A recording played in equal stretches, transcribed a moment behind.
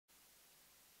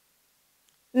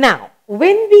Now,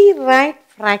 when we write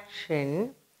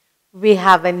fraction, we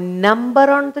have a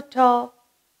number on the top,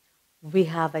 we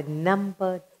have a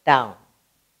number down.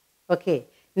 Okay,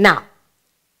 now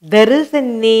there is a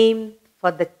name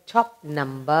for the top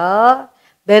number,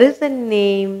 there is a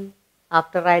name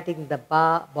after writing the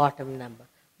bottom number.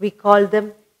 We call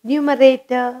them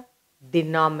numerator,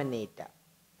 denominator,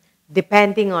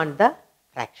 depending on the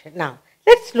fraction. Now,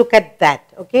 let's look at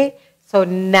that, okay? So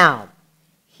now,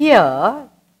 here,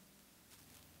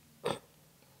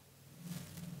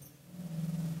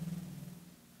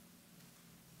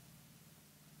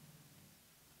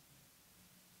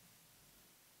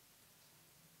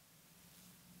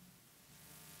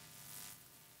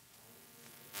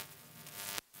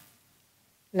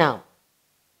 now,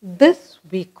 this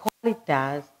we call it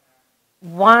as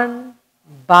 1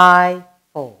 by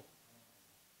 4.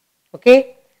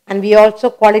 Okay? And we also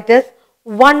call it as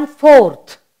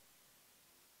 1/4.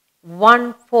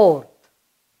 1/4.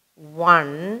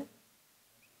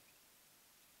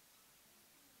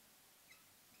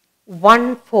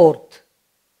 1/4.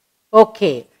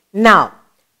 Okay. Now,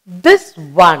 this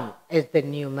 1 is the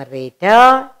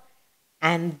numerator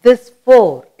and this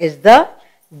 4 is the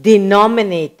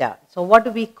denominator. So, what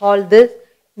do we call this?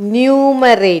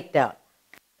 Numerator.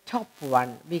 Top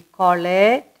one, we call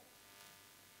it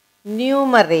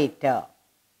numerator.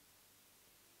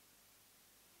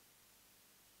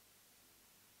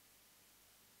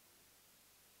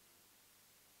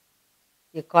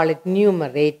 You call it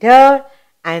numerator,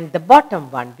 and the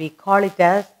bottom one, we call it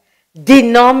as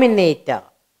denominator.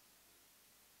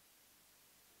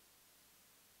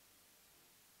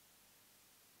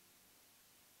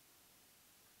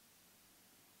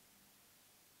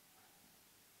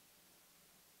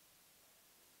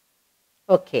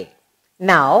 Okay,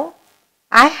 now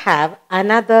I have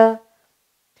another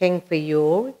thing for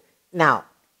you. Now,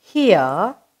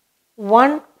 here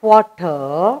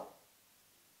 1/4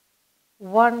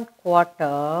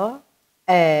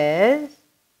 is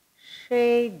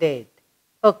shaded.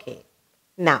 Okay,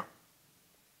 now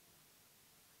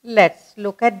let's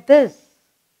look at this.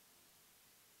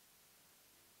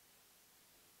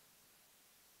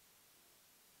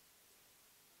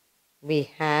 We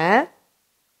have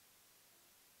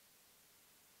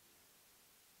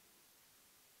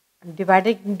I'm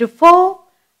dividing into 4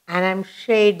 and I'm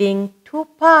shading 2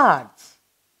 parts.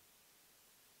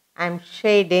 I'm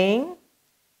shading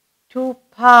 2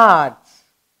 parts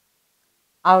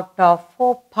out of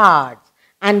 4 parts,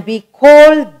 and we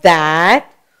call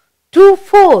that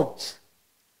 2/4.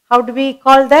 How do we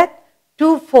call that?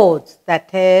 2/4.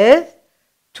 That is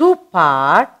 2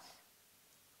 parts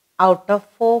out of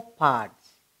 4 parts.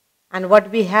 And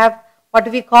what we have, what do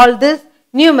we call this?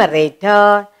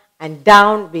 Numerator, and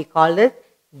down we call it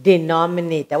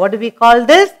denominator. What do we call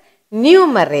this?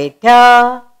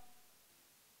 Numerator.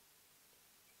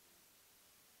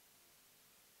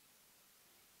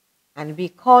 And we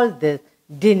call this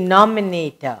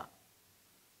denominator.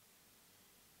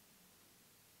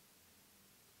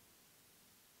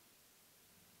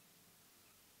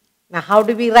 Now, how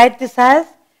do we write this as?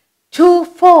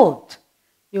 2/4.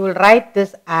 You will write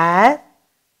this as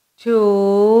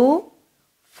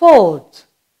 2/4.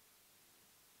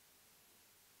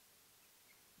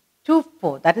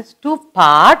 2/4. That is 2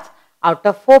 parts out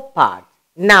of 4 parts.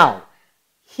 Now,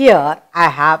 here I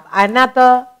have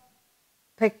another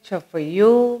picture for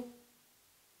you.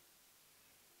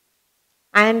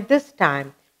 And this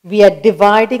time we are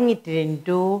dividing it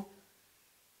into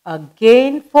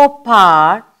again 4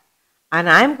 parts, and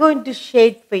I'm going to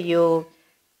shade for you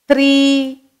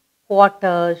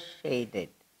 3/4 shaded.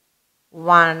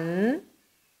 1,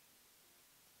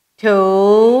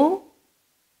 2,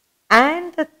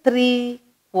 and the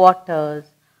 3/4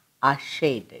 are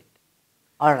shaded.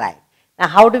 Alright. Now,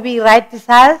 how do we write this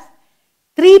as?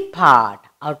 3 parts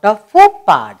out of 4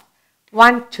 parts.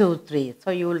 1, 2, 3.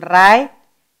 So, you will write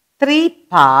 3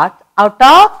 parts out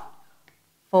of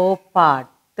 4 parts.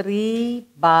 3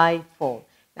 by 4.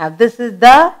 Now, this is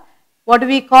the, what do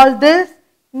we call this?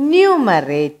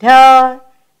 Numerator.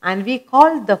 And we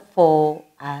call the 4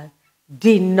 as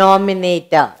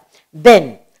denominator.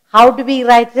 Then, how do we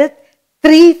write it?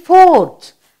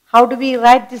 3/4. How do we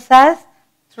write this as?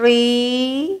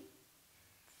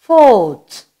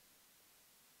 3/4.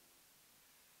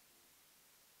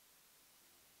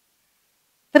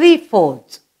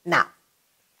 3/4. Now,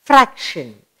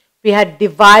 fraction. We have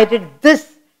divided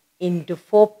this into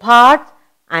 4 parts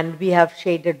and we have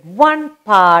shaded 1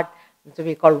 part. So,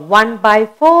 we call 1 by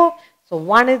 4. So,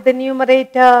 1 is the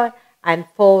numerator and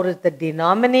 4 is the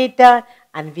denominator,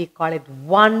 and we call it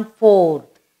 1/4.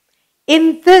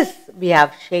 In this, we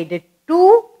have shaded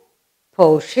 2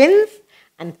 portions,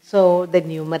 and so the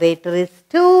numerator is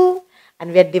 2,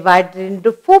 and we are divided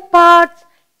into 4 parts.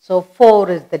 So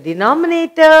 4 is the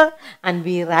denominator, and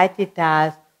we write it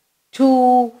as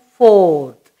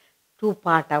 2/4, 2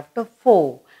 part out of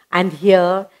 4. And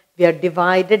here we have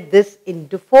divided this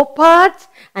into 4 parts,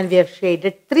 and we have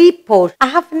shaded 3 portions. I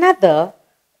have another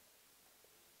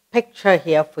picture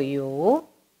here for you.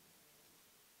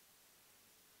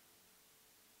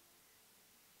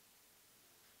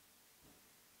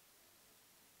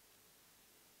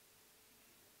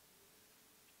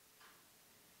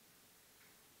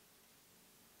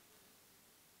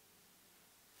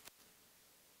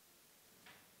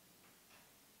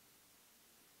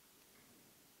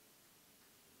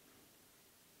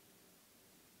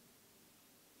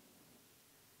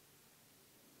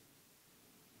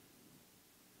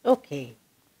 Okay,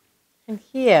 and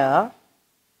here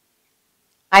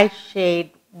I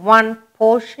shade one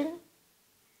portion,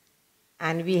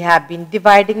 and we have been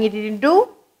dividing it into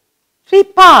 3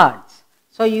 parts.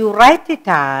 So you write it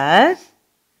as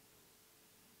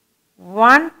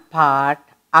 1 part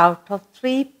out of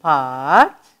 3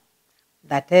 parts.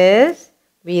 That is,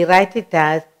 we write it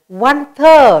as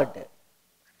 1/3.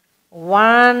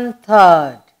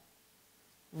 1/3.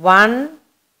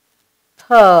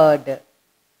 1/3.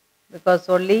 Because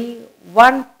only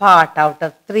 1 part out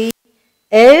of 3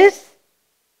 is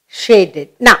shaded.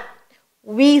 Now,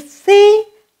 we say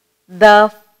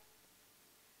the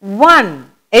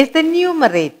 1 is the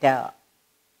numerator,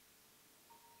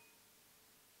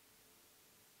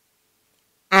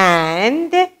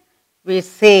 and we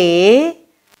say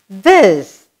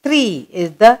this 3 is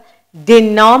the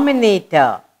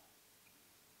denominator.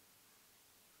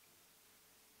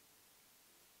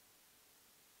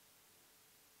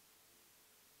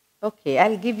 Okay,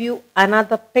 I'll give you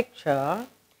another picture,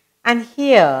 and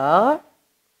here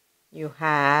you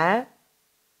have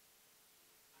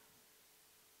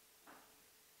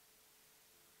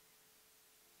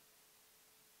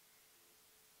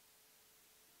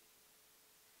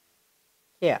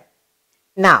here.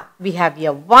 Now we have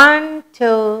here 1,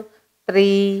 2,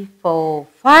 3, 4,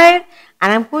 5,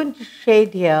 and I'm going to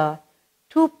shade here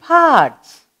 2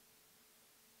 parts.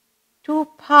 2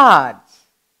 parts.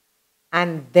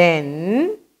 And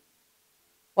then,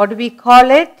 what do we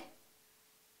call it?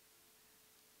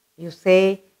 You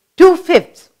say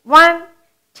 2/5. 1,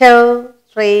 2,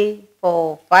 3,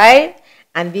 4, 5,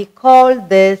 and we call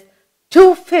this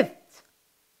 2/5.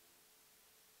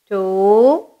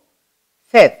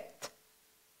 2/5.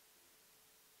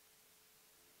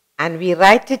 And we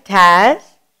write it as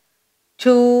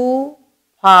 2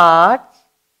 parts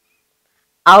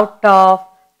out of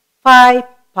 5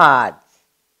 parts.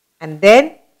 And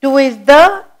then 2 is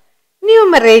the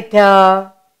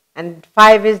numerator and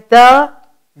 5 is the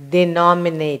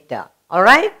denominator.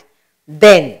 Alright?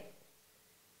 Then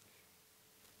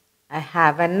I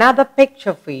have another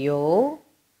picture for you.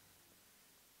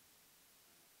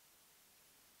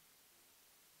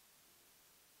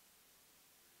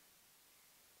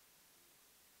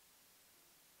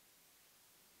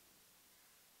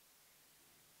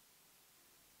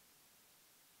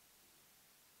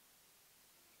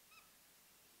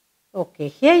 Okay,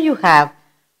 here you have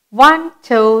 1,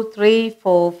 2, 3,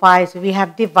 4, 5. So we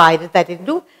have divided that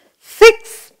into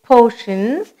 6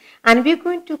 portions, and we're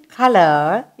going to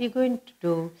color. We're going to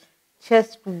do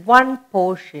just one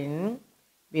portion.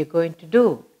 We're going to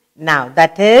do now.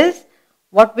 That is,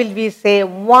 what will we say?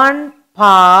 1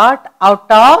 part out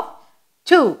of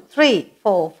 2, 3,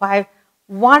 4, 5.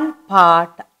 1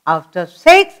 part out of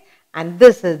 6, and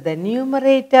this is the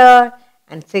numerator,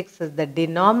 and 6 is the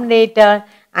denominator,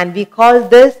 and we call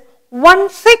this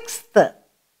 1/6.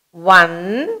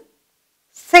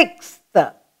 1/6.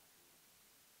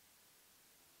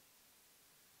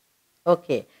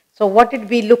 Okay, so what did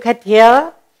we look at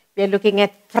here? We are looking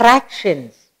at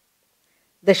fractions.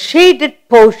 The shaded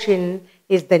portion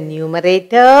is the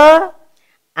numerator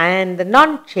and the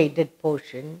non-shaded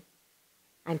portion,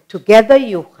 and together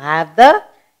you have the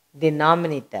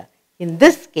denominator. In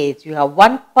this case, you have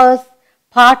 1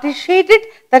 part is shaded,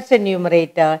 that's the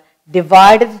numerator,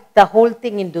 divided the whole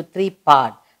thing into 3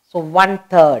 parts. So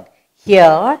 1/3.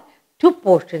 Here, 2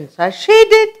 portions are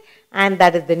shaded, and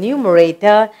that is the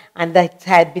numerator, and that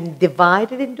had been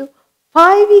divided into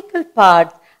 5 equal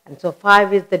parts, and so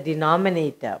 5 is the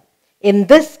denominator. In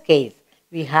this case,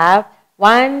 we have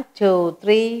 1, 2,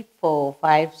 3, 4,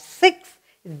 5, 6.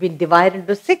 It's been divided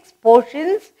into 6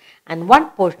 portions, and 1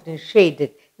 portion is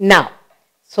shaded. Now,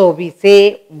 so we say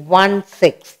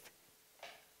 1/6.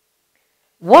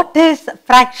 What is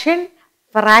fraction?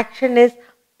 Fraction is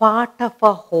part of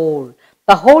a whole.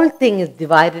 The whole thing is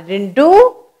divided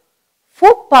into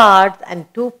 4 parts and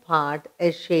 2 parts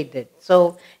is shaded.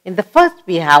 So in the first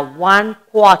we have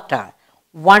 1/4,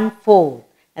 1/4,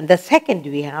 and the second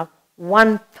we have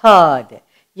 1/3.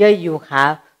 Here you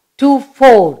have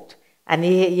 2/4, and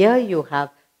here you have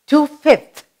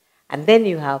 2/5, and then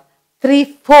you have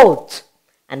 3/4,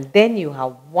 and then you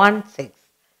have 1/6.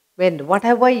 When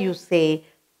whatever you say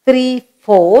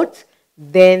 3/4,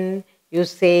 then you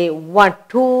say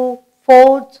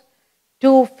 2/4,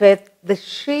 2/5, the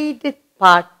shaded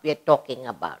part we are talking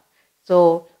about.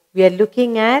 So we are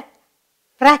looking at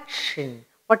fraction.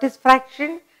 What is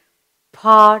fraction?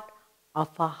 Part of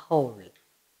a whole.